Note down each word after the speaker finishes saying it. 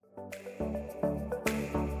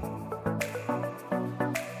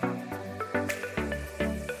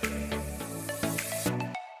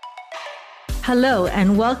Hello,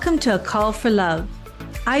 and welcome to A Call for Love.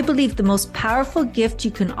 I believe the most powerful gift you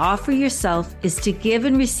can offer yourself is to give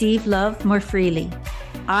and receive love more freely.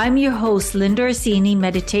 I'm your host, Linda Orsini,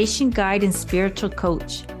 meditation guide and spiritual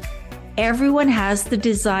coach. Everyone has the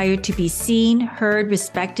desire to be seen, heard,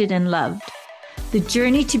 respected, and loved. The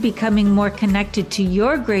journey to becoming more connected to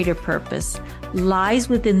your greater purpose lies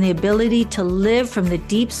within the ability to live from the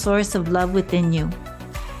deep source of love within you.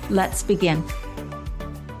 Let's begin.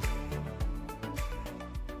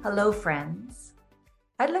 Hello, friends.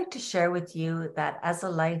 I'd like to share with you that as a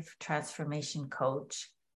life transformation coach,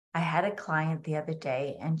 I had a client the other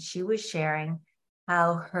day, and she was sharing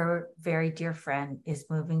how her very dear friend is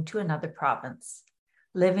moving to another province.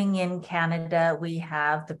 Living in Canada, we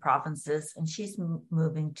have the provinces, and she's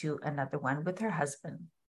moving to another one with her husband.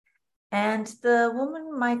 And the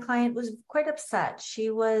woman, my client, was quite upset. She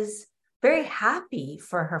was very happy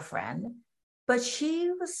for her friend, but she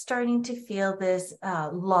was starting to feel this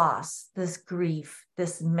loss, this grief,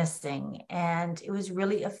 this missing, and it was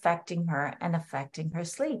really affecting her and affecting her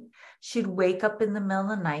sleep. She'd wake up in the middle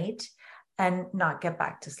of the night and not get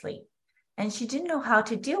back to sleep. And she didn't know how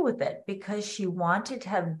to deal with it because she wanted to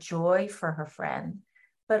have joy for her friend,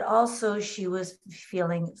 but also she was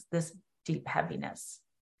feeling this deep heaviness.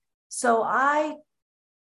 So I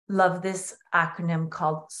love this acronym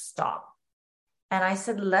called S.T.O.P. And I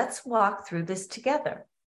said, let's walk through this together.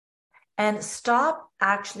 And S.T.O.P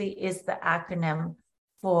actually is the acronym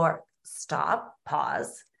for stop,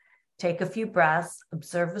 pause, take a few breaths,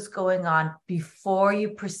 observe what's going on before you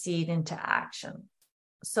proceed into action.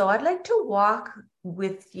 So I'd like to walk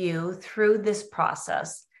with you through this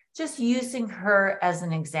process, just using her as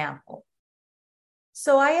an example.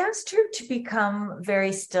 So I asked her to become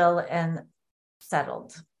very still and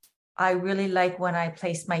settled. I really like when I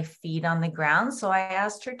place my feet on the ground. So I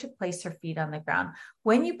asked her to place her feet on the ground.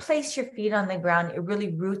 When you place your feet on the ground, it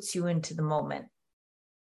really roots you into the moment.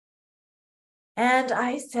 And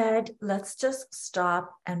I said, let's just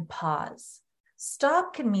stop and pause.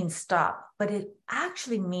 Stop can mean stop, but it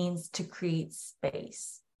actually means to create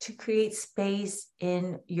space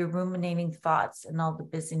in your ruminating thoughts and all the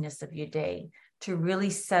busyness of your day, to really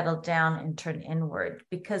settle down and turn inward,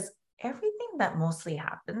 because everything that mostly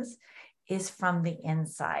happens is from the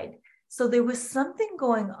inside. So there was something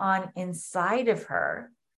going on inside of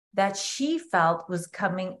her that she felt was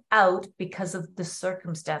coming out because of the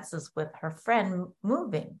circumstances with her friend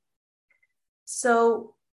moving.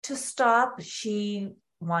 So to stop, she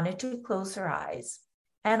wanted to close her eyes,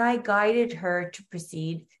 and I guided her to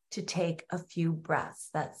proceed to take a few breaths.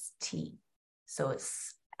 That's T. So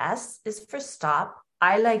it's S is for stop.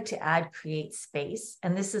 I like to add create space,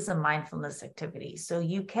 and this is a mindfulness activity, so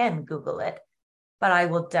you can Google it, but I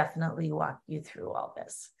will definitely walk you through all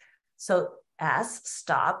this. So S,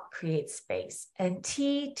 stop, create space, and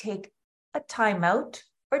T, take a timeout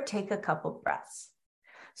or take a couple breaths.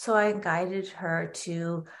 So I guided her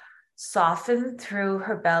to soften through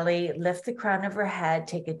her belly, lift the crown of her head,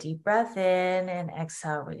 take a deep breath in, and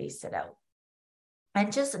exhale, release it out.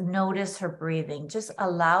 And just notice her breathing. Just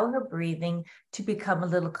allow her breathing to become a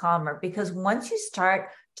little calmer, because once you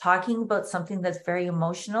start talking about something that's very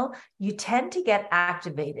emotional, you tend to get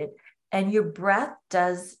activated and your breath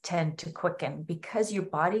does tend to quicken because your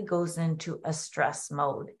body goes into a stress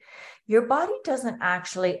mode. Your body doesn't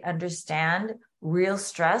actually understand real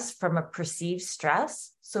stress from a perceived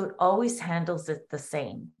stress, so it always handles it the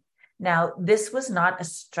same. Now, this was not a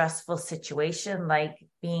stressful situation like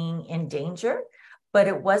being in danger, but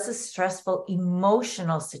it was a stressful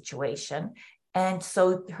emotional situation. And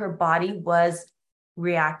so her body was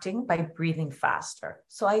reacting by breathing faster.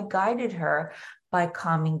 So I guided her by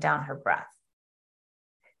calming down her breath.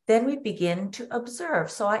 Then we begin to observe.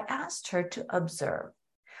 So I asked her to observe.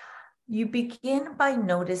 You begin by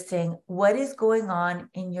noticing what is going on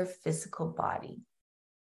in your physical body.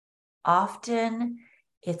 Often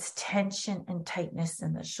it's tension and tightness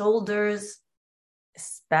in the shoulders,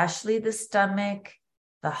 especially the stomach,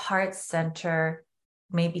 the heart center,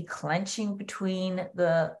 maybe clenching between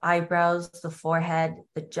the eyebrows, the forehead,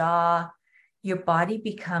 the jaw. Your body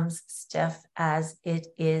becomes stiff as it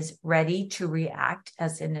is ready to react,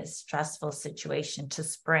 as in a stressful situation, to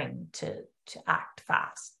spring, to act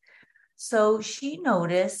fast. So she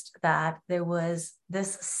noticed that there was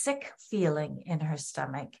this sick feeling in her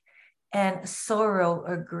stomach and sorrow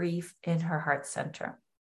or grief in her heart center.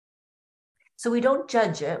 So we don't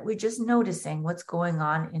judge it. We're just noticing what's going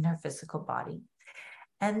on in her physical body.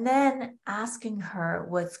 And then asking her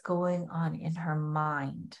what's going on in her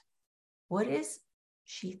mind. What is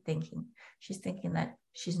she thinking? She's thinking that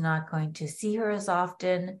she's not going to see her as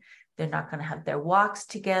often. They're not going to have their walks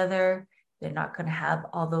together. They're not going to have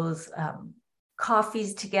all those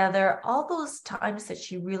coffees together. All those times that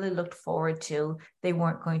she really looked forward to, they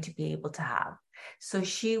weren't going to be able to have. So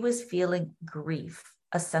she was feeling grief,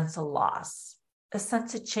 a sense of loss, a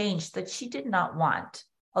sense of change that she did not want.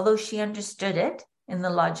 Although she understood it in the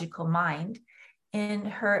logical mind, in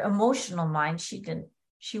her emotional mind, she didn't.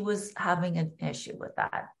 She was having an issue with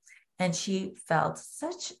that. And she felt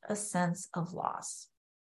such a sense of loss.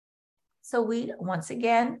 So we, once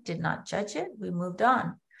again, did not judge it. We moved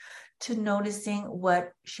on to noticing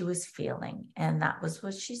what she was feeling. And that was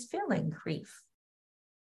what she's feeling, grief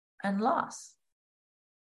and loss.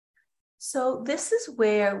 So this is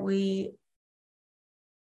where we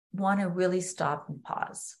want to really stop and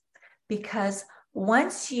pause. Because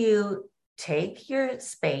once you take your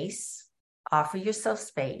space, offer yourself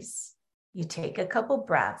space, you take a couple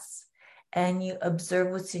breaths, and you observe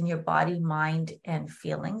what's in your body, mind, and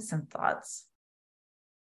feelings and thoughts,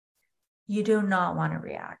 you do not want to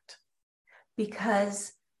react.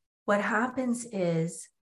 Because what happens is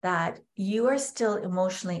that you are still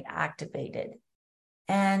emotionally activated.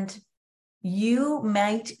 And you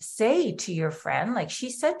might say to your friend, like she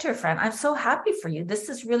said to her friend, I'm so happy for you. This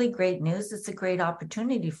is really great news. It's a great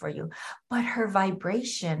opportunity for you. But her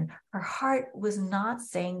vibration, her heart was not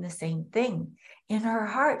saying the same thing. In her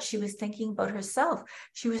heart, she was thinking about herself.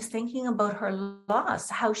 She was thinking about her loss,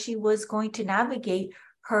 how she was going to navigate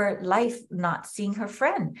her life not seeing her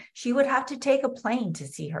friend. She would have to take a plane to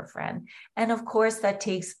see her friend. And of course, that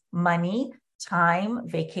takes money, time,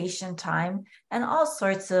 vacation time, and all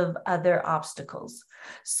sorts of other obstacles.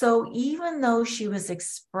 So even though she was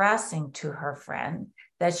expressing to her friend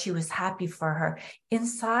that she was happy for her,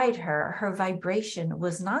 inside her, her vibration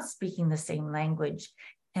was not speaking the same language.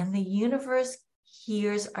 And the universe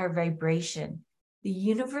hears our vibration. The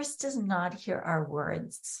universe does not hear our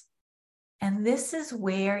words. And this is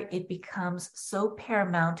where it becomes so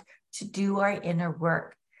paramount to do our inner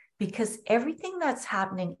work, because everything that's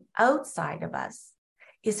happening outside of us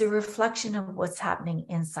is a reflection of what's happening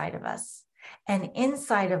inside of us. And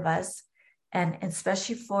inside of us, and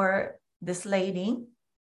especially for this lady,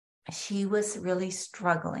 she was really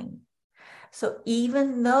struggling. So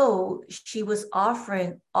even though she was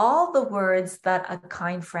offering all the words that a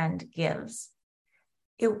kind friend gives,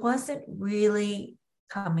 it wasn't really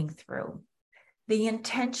coming through. The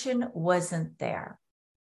intention wasn't there.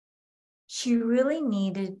 She really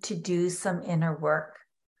needed to do some inner work.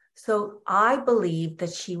 So I believe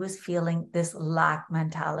that she was feeling this lack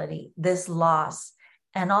mentality, this loss,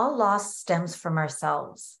 and all loss stems from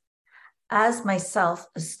ourselves. As myself,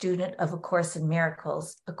 a student of A Course in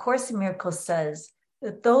Miracles, A Course in Miracles says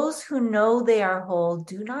that those who know they are whole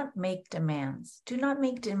do not make demands. Do not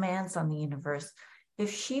make demands on the universe.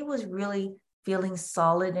 If she was really feeling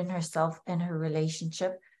solid in herself and her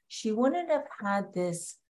relationship, she wouldn't have had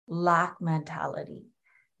this lack mentality,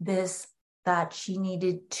 this that she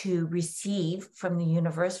needed to receive from the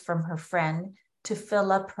universe, from her friend, to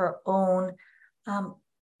fill up her own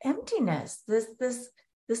emptiness, this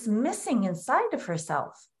missing inside of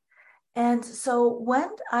herself. And so when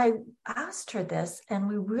I asked her this, and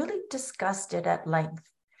we really discussed it at length,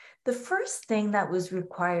 the first thing that was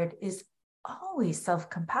required is always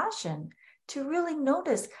self-compassion, to really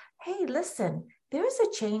notice, hey, listen, there's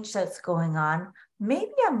a change that's going on.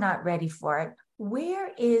 Maybe I'm not ready for it.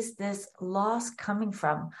 Where is this loss coming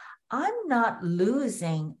from? I'm not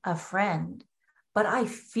losing a friend, but I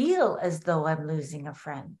feel as though I'm losing a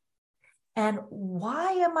friend. And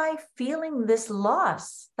why am I feeling this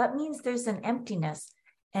loss? That means there's an emptiness,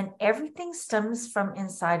 and everything stems from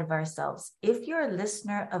inside of ourselves. If you're a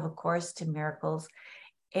listener of A Course to Miracles,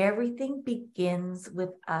 everything begins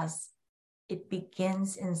with us. It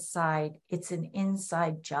begins inside. It's an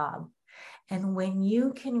inside job. And when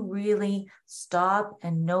you can really stop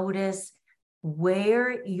and notice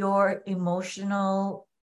where your emotional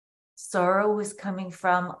sorrow is coming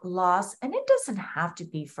from, loss, and it doesn't have to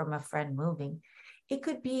be from a friend moving. It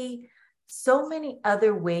could be so many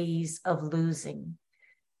other ways of losing,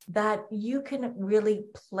 that you can really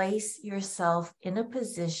place yourself in a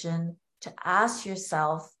position to ask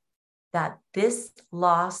yourself that this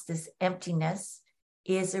loss, this emptiness,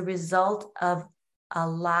 is a result of a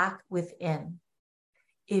lack within.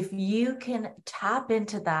 If you can tap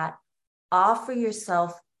into that, offer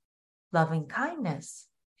yourself loving kindness.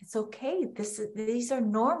 It's okay. These are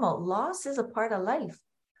normal. Loss is a part of life.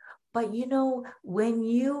 But you know, when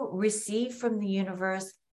you receive from the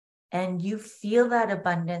universe and you feel that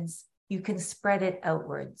abundance, you can spread it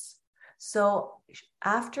outwards. So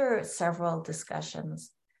after several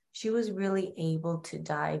discussions, she was really able to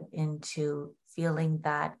dive into feeling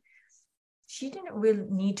that She didn't really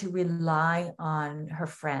need to rely on her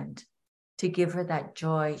friend to give her that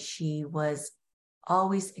joy she was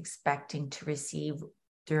always expecting to receive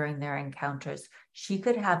during their encounters. She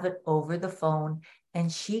could have it over the phone,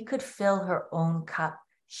 and she could fill her own cup.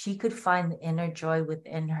 She could find the inner joy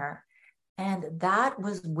within her. And that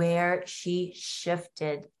was where she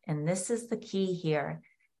shifted. And this is the key here,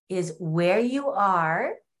 is where you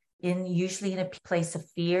are usually in a place of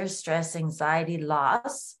fear, stress, anxiety,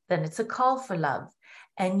 loss, then it's a call for love.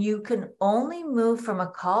 And you can only move from a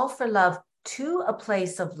call for love to a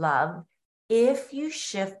place of love if you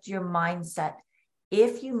shift your mindset,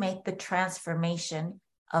 if you make the transformation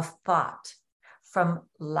of thought from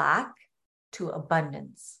lack to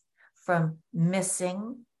abundance, from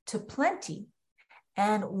missing to plenty.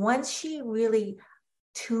 And once she really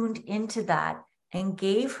tuned into that and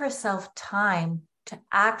gave herself time to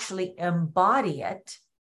actually embody it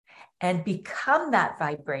and become that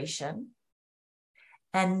vibration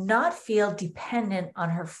and not feel dependent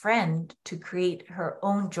on her friend to create her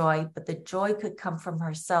own joy, but the joy could come from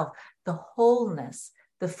herself, the wholeness,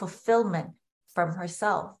 the fulfillment from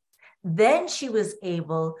herself. Then she was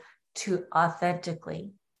able to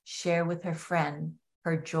authentically share with her friend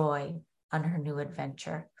her joy on her new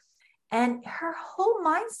adventure. And her whole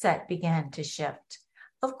mindset began to shift.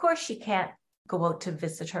 Of course, she can't go out to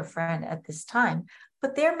visit her friend at this time,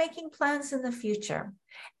 but they're making plans in the future.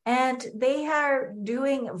 And they are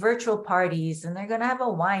doing virtual parties, and they're going to have a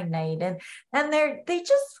wine night. And they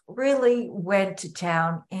just really went to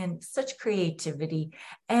town in such creativity.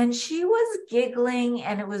 And she was giggling,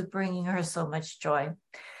 and it was bringing her so much joy.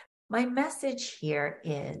 My message here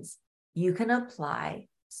is you can apply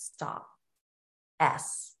STOP.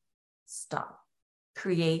 S, stop.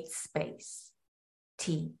 Create space.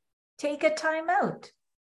 T, take a time out.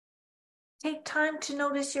 Take time to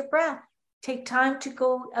notice your breath. Take time to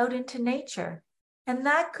go out into nature. And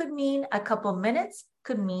that could mean a couple minutes,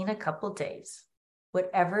 could mean a couple days.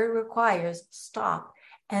 Whatever it requires, stop.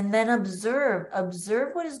 And then observe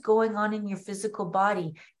what is going on in your physical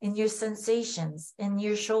body, in your sensations, in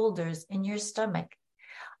your shoulders, in your stomach.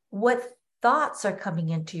 What thoughts are coming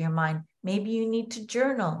into your mind? Maybe you need to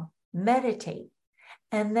journal, meditate,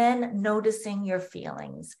 and then noticing your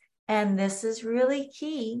feelings. And this is really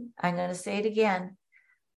key. I'm going to say it again.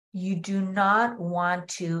 You do not want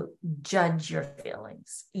to judge your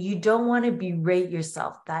feelings. You don't want to berate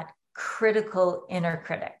yourself, that critical inner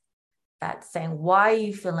critic that's saying, why are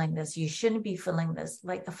you feeling this? You shouldn't be feeling this.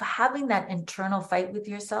 Like having that internal fight with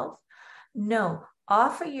yourself. No,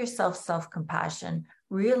 offer yourself self-compassion,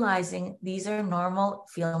 realizing these are normal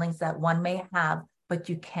feelings that one may have, but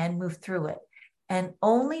you can move through it. And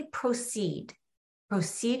only proceed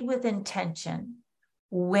with intention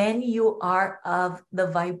when you are of the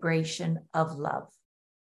vibration of love.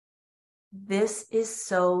 This is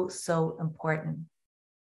so, so important.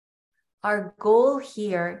 Our goal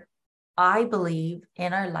here, I believe,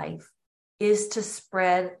 in our life is to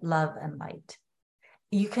spread love and light.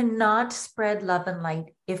 You cannot spread love and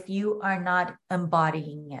light if you are not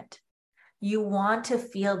embodying it. You want to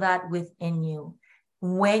feel that within you.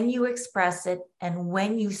 When you express it and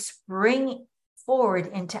when you spring forward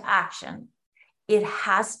into action, it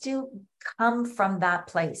has to come from that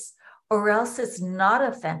place, or else it's not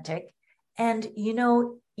authentic. And,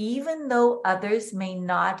 even though others may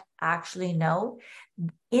not actually know,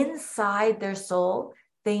 inside their soul,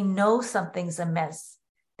 they know something's amiss.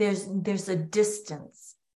 There's a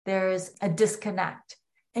distance, there's a disconnect,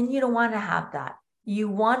 and you don't want to have that. You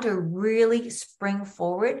want to really spring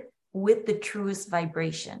forward with the truest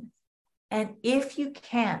vibration. And if you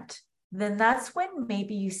can't, then that's when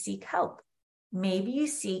maybe you seek help. Maybe you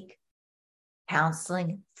seek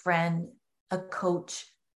counseling, friend, a coach.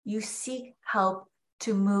 You seek help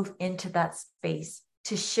to move into that space,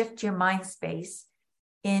 to shift your mind space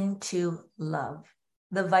into love,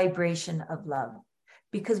 the vibration of love.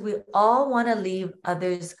 Because we all want to leave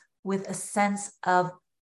others with a sense of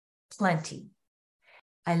plenty.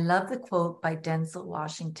 I love the quote by Denzel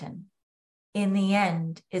Washington. In the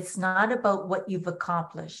end, it's not about what you've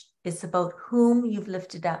accomplished. It's about whom you've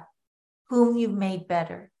lifted up, whom you've made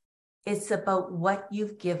better. It's about what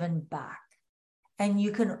you've given back. And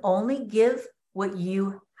you can only give what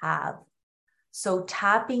you have. So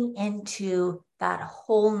tapping into that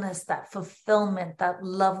wholeness, that fulfillment, that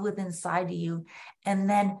love within inside of you, and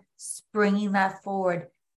then bringing that forward,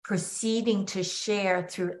 proceeding to share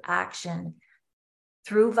through action,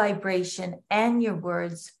 through vibration and your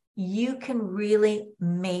words, you can really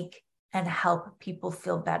make and help people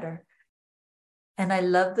feel better. And I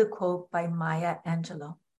love the quote by Maya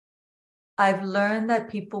Angelou. I've learned that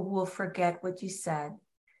people will forget what you said.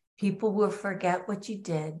 People will forget what you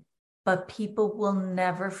did, but people will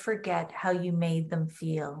never forget how you made them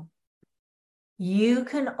feel. You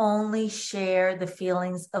can only share the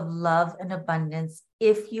feelings of love and abundance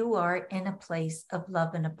if you are in a place of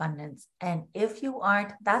love and abundance. And if you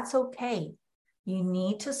aren't, that's okay. You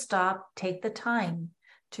need to stop, take the time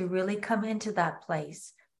to really come into that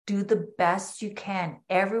place. Do the best you can.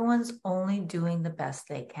 Everyone's only doing the best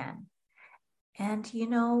they can. And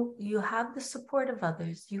you have the support of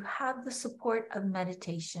others. You have the support of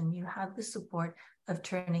meditation. You have the support of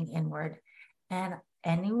turning inward. And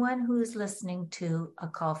anyone who is listening to A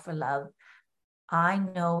Call for Love, I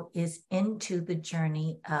know is into the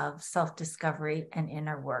journey of self-discovery and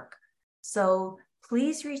inner work. So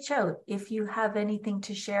please reach out if you have anything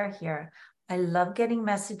to share here. I love getting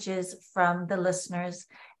messages from the listeners,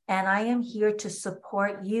 and I am here to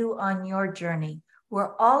support you on your journey.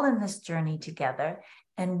 We're all in this journey together,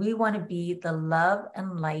 and we want to be the love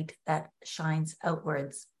and light that shines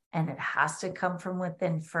outwards, and it has to come from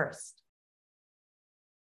within first.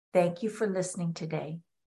 Thank you for listening today.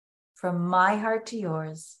 From my heart to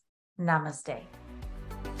yours, namaste.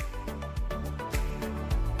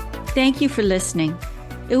 Thank you for listening.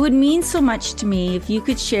 It would mean so much to me if you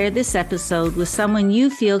could share this episode with someone you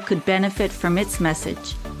feel could benefit from its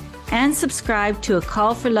message. And subscribe to A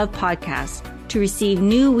Call for Love podcast to receive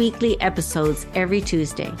new weekly episodes every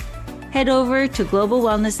Tuesday. Head over to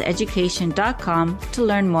globalwellnesseducation.com to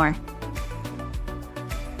learn more.